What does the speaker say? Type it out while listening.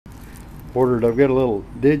I've got a little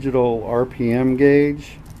digital RPM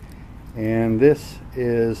gauge, and this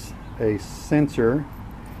is a sensor,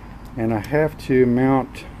 and I have to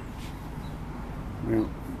mount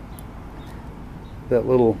that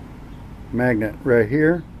little magnet right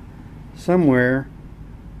here somewhere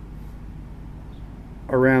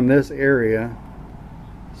around this area,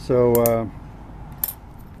 so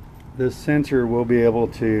this sensor will be able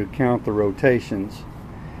to count the rotations.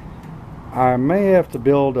 I may have to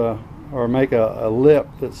build or make a lip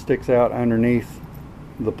that sticks out underneath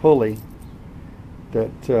the pulley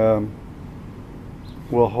that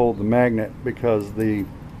will hold the magnet, because this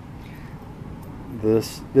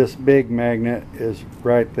big magnet is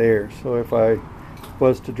right there. So if I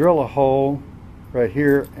was to drill a hole right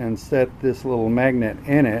here and set this little magnet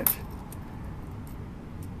in it,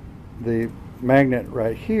 the magnet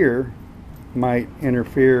right here might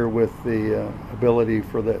interfere with the ability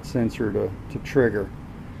for that sensor to trigger.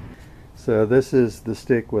 So this is the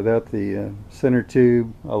stick without the center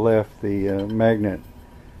tube. I left the magnet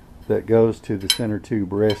that goes to the center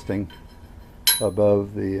tube resting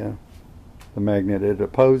above the magnet it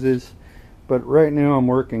opposes. But right now I'm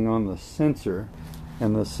working on the sensor,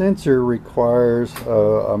 and the sensor requires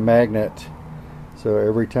a magnet. So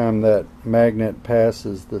every time that magnet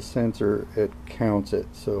passes the sensor, it counts it.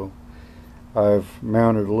 So I've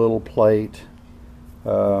mounted a little plate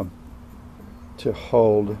to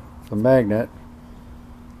hold the magnet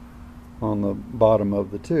on the bottom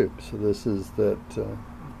of the tube. So this is a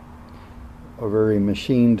very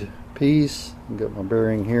machined piece. I've got my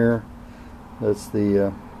bearing here. That's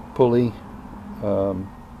the pulley. Got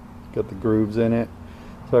the grooves in it.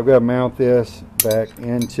 So I've got to mount this back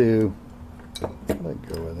into, let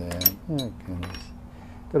go of that. Oh goodness.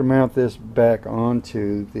 Got to mount this back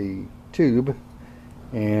onto the tube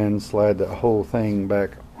and slide the whole thing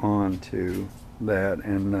back onto that,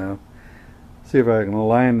 and see if I can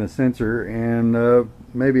align the sensor, and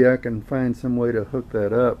maybe I can find some way to hook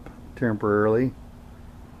that up temporarily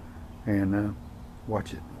and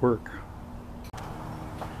watch it work.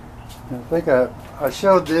 I think I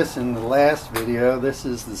showed this in the last video. This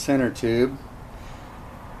is the center tube.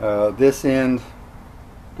 This end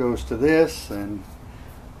goes to this, and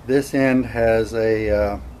this end has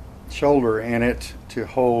a shoulder in it to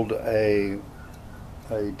hold a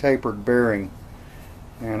tapered bearing,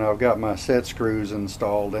 and I've got my set screws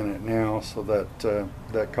installed in it now so that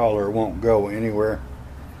that collar won't go anywhere.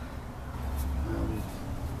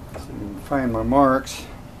 So you can find my marks.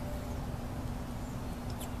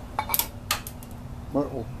 What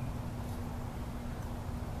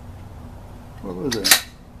was it?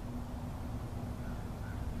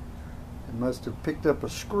 It must have picked up a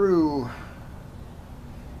screw.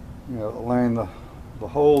 You know, line the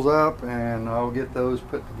holes up, and I'll get those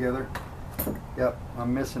put together. Yep,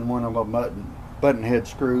 I'm missing one of my button head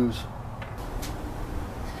screws.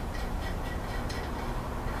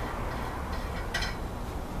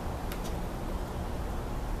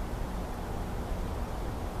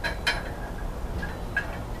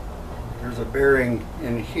 There's a bearing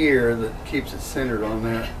in here that keeps it centered on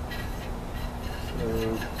that.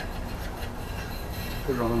 So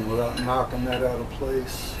put it on without knocking that out of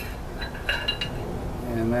place.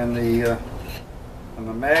 And then the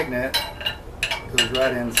magnet goes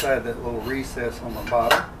right inside that little recess on the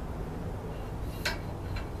bottom.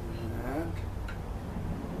 And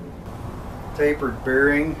tapered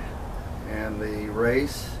bearing and the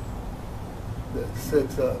race that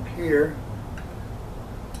sits up here.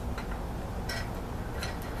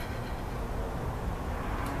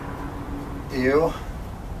 Deal.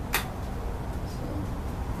 So,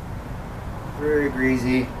 very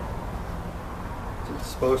greasy. It's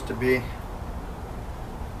supposed to be.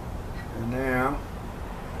 And now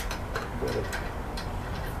I'm going to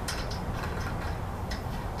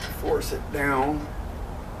force it down.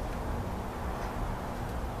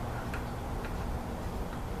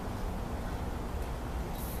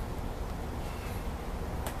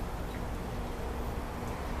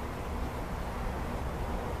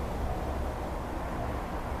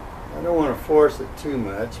 I don't want to force it too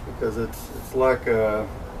much, because it's like a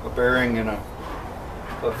bearing in a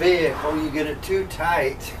vehicle. You get it too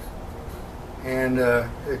tight and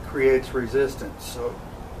it creates resistance. So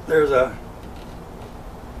there's a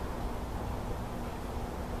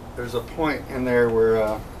point in there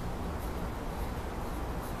where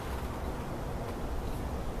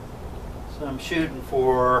so I'm shooting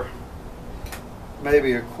for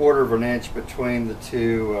maybe 1/4 of an inch between the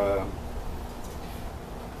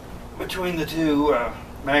two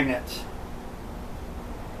magnets.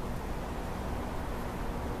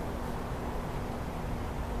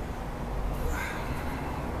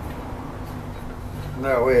 And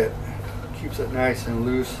that way it keeps it nice and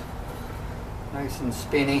loose, nice and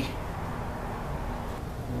spinny.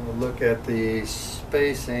 We'll look at the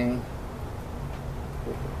spacing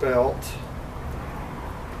with the belt.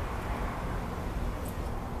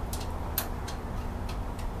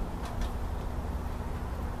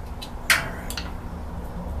 Alright.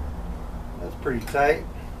 That's pretty tight.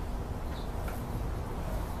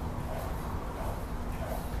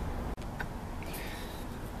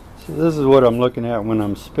 So this is what I'm looking at when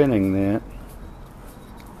I'm spinning that.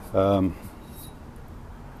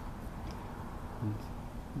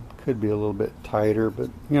 Could be a little bit tighter,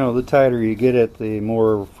 but you know, the tighter you get it, the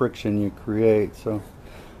more friction you create. So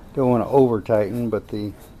don't want to over tighten, but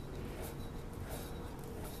see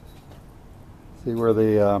where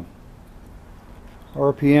the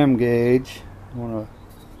RPM gauge, I want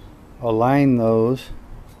to align those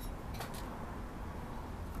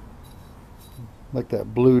like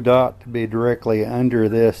that blue dot to be directly under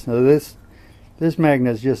this. Now this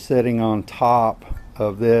magnet is just sitting on top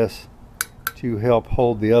of this to help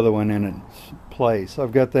hold the other one in its place.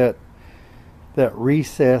 I've got that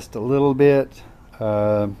recessed a little bit.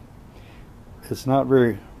 It's not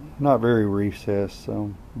very recessed,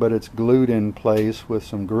 so, but it's glued in place with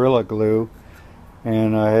some Gorilla Glue,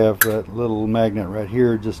 and I have that little magnet right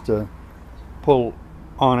here just to pull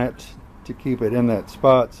on it to keep it in that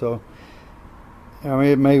spot. So I mean,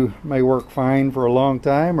 it may work fine for a long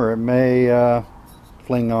time, or it may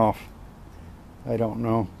fling off. I don't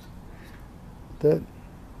know. That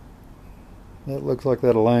looks like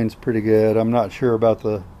that aligns pretty good. I'm not sure about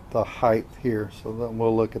the height here, so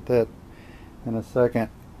we'll look at that in a second.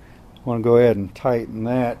 I want to go ahead and tighten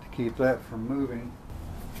that to keep that from moving.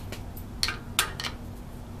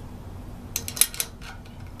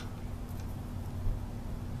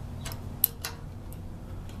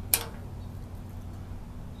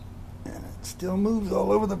 And it still moves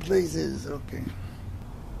all over the places. Okay.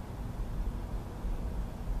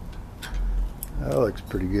 That looks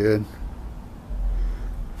pretty good.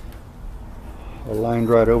 Aligned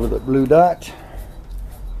right over the blue dot.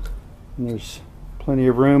 And there's plenty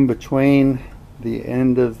of room between the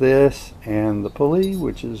end of this and the pulley,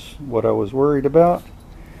 which is what I was worried about.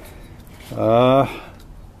 So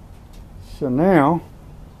now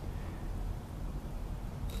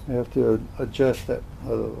I have to adjust that,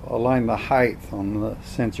 align the height on the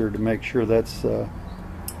sensor to make sure that's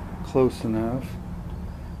close enough.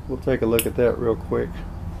 We'll take a look at that real quick.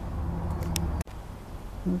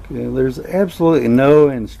 Okay, there's absolutely no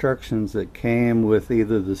instructions that came with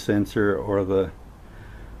either the sensor or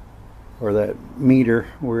that meter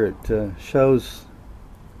where it shows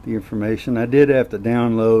the information. I did have to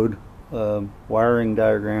download a wiring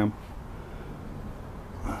diagram.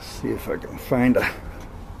 Let's see if I can find a.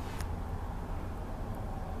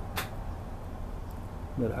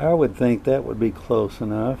 But I would think that would be close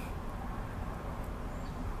enough.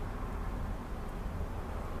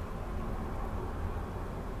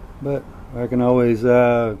 But I can always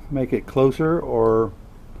make it closer or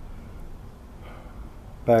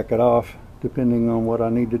back it off depending on what I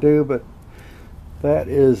need to do. But that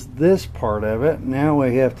is this part of it. Now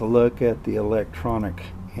we have to look at the electronic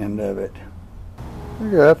end of it.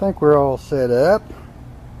 Okay, I think we're all set up.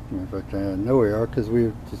 In fact, I know we are because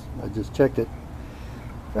I just checked it.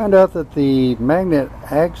 Found out that the magnet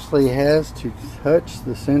actually has to touch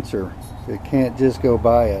the sensor. It can't just go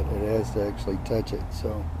by it. It has to actually touch it.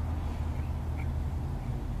 So.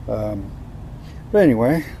 But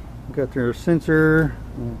anyway, got their sensor,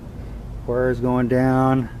 wires going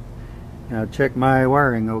down. Now check my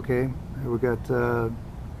wiring, okay? We got the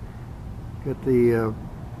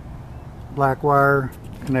black wire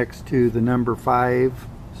connects to the number 5,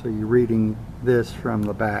 so you're reading this from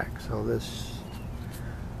the back. So this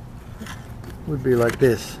would be like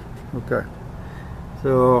this, okay?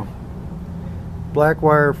 So black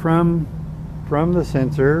wire from the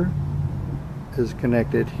sensor is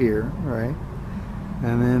connected here, right?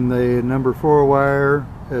 And then the number 4 wire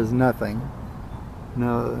has nothing.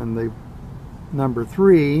 Now, and the number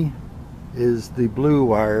 3 is the blue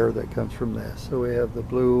wire that comes from this. So we have the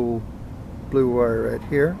blue wire right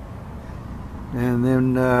here, and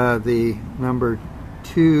then the number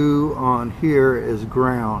 2 on here is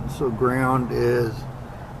ground. So ground is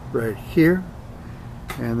right here,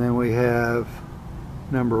 and then we have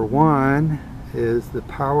number 1 is the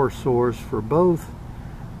power source for both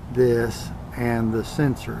this and the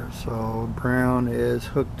sensor. So brown is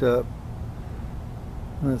hooked up.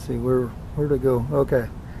 Let's see, where'd it go? Okay,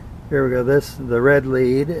 here we go. The red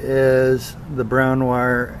lead is the brown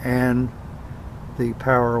wire and the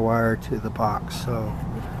power wire to the box. So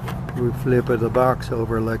we flip the box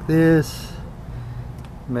over like this,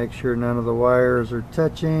 Make sure none of the wires are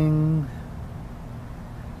touching.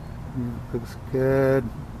 Looks good.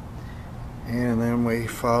 And then we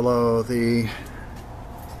follow the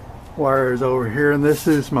wires over here, and this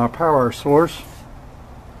is my power source.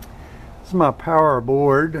 This is my power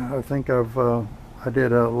board. I think I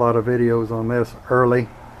did a lot of videos on this early.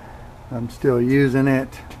 I'm still using it.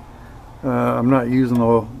 I'm not using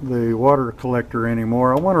the water collector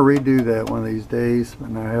anymore. I want to redo that one of these days,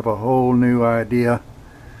 and I have a whole new idea.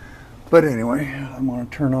 But anyway, I'm going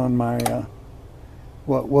to turn on my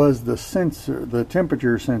what was the sensor, the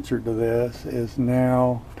temperature sensor to this is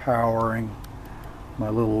now powering my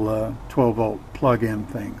little 12 volt plug-in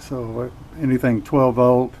thing. So anything 12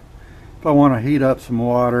 volt, if I want to heat up some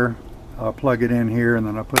water, I'll plug it in here, and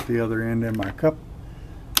then I put the other end in my cup.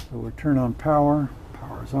 So we'll turn on power.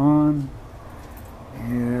 Power's on,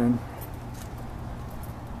 and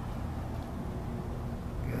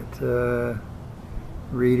got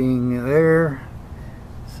reading there.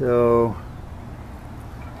 So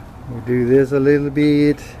we'll do this a little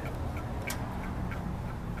bit,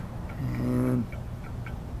 and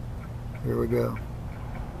here we go.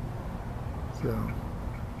 So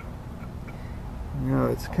now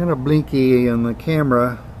it's kind of blinky on the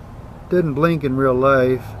camera. Didn't blink in real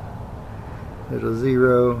life. At a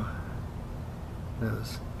 0. That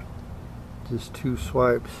was just 2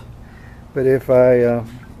 swipes. But if I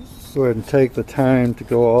go ahead and take the time to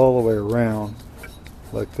go all the way around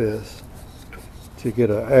like this to get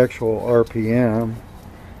an actual RPM,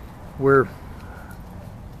 where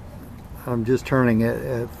I'm just turning it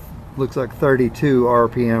at, looks like 32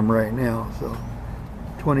 RPM right now, so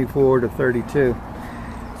 24 to 32.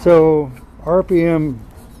 So RPM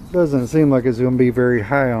doesn't seem like it's going to be very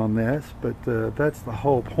high on this, but that's the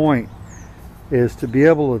whole point, is to be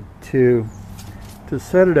able to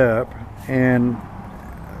set it up and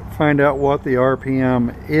find out what the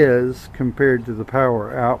RPM is compared to the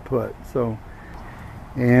power output. So,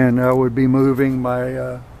 and I would be moving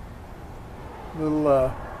my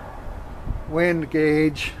little wind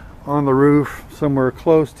gauge on the roof somewhere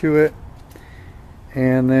close to it,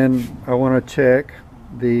 and then I want to check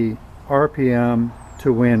the RPM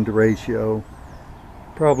to wind ratio,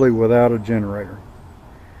 probably without a generator,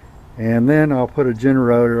 and then I'll put a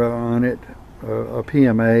generator on it, a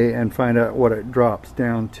PMA, and find out what it drops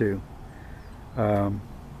down to.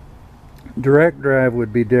 Direct drive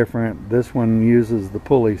would be different. This one uses the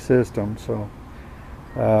pulley system, so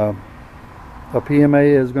a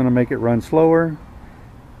PMA is going to make it run slower,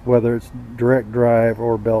 whether it's direct drive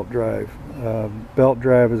or belt drive. Belt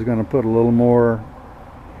drive is going to put a little more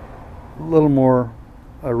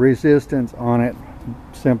resistance on it,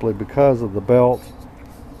 simply because of the belt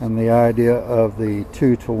and the idea of the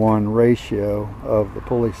 2-to-1 ratio of the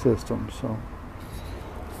pulley system. So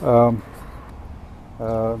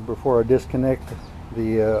before I disconnect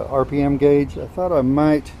the RPM gauge, I thought I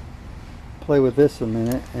might play with this a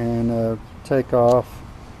minute and take off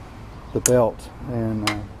the belt and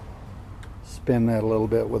spin that a little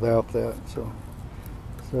bit without that. So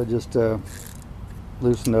I just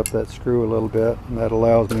loosened up that screw a little bit, and that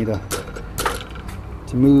allows me to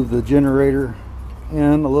move the generator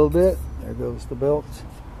in a little bit. There goes the belt.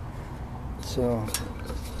 So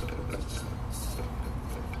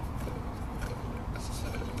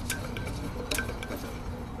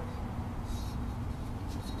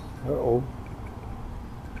uh-oh,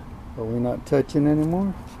 are we not touching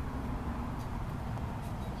anymore?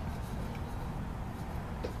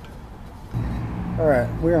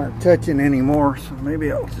 Alright, we aren't touching anymore, so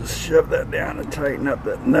maybe I'll just shove that down and tighten up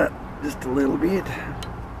that nut just a little bit.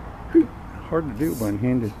 Whew, hard to do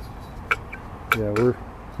one-handed. Yeah,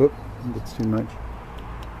 whoop, that's too much.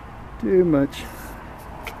 Too much.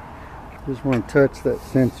 Just want to touch that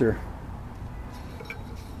sensor.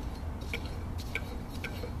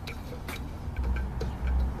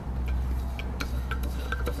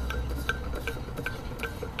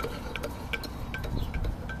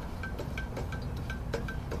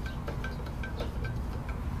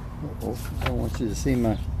 I want you to see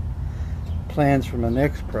my plans for my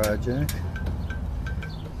next project.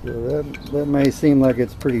 So that may seem like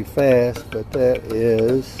it's pretty fast, but that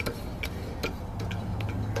is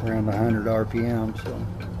around 100 RPM. So,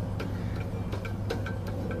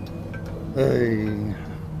 hey,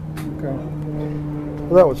 okay.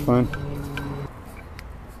 Well, that was fun.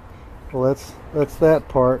 Well, that's that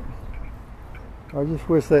part. I just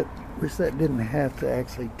wish that didn't have to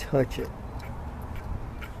actually touch it.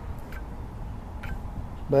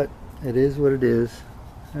 But it is what it is,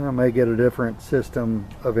 and I may get a different system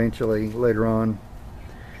eventually later on.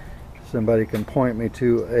 Somebody can point me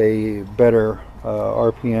to a better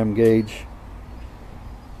RPM gauge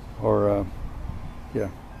or yeah,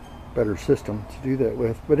 better system to do that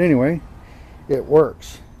with. But anyway, it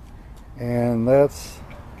works, and that's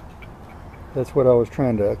what I was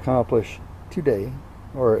trying to accomplish today,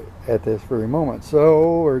 or at this very moment.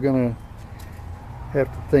 So we're gonna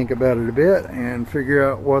have to think about it a bit and figure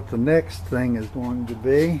out what the next thing is going to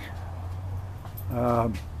be.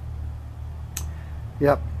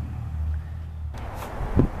 Yep.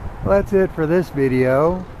 Well, that's it for this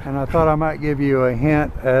video, and I thought I might give you a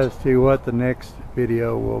hint as to what the next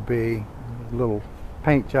video will be. A little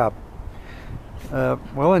paint job.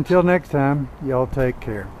 Well, until next time, y'all take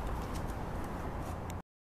care.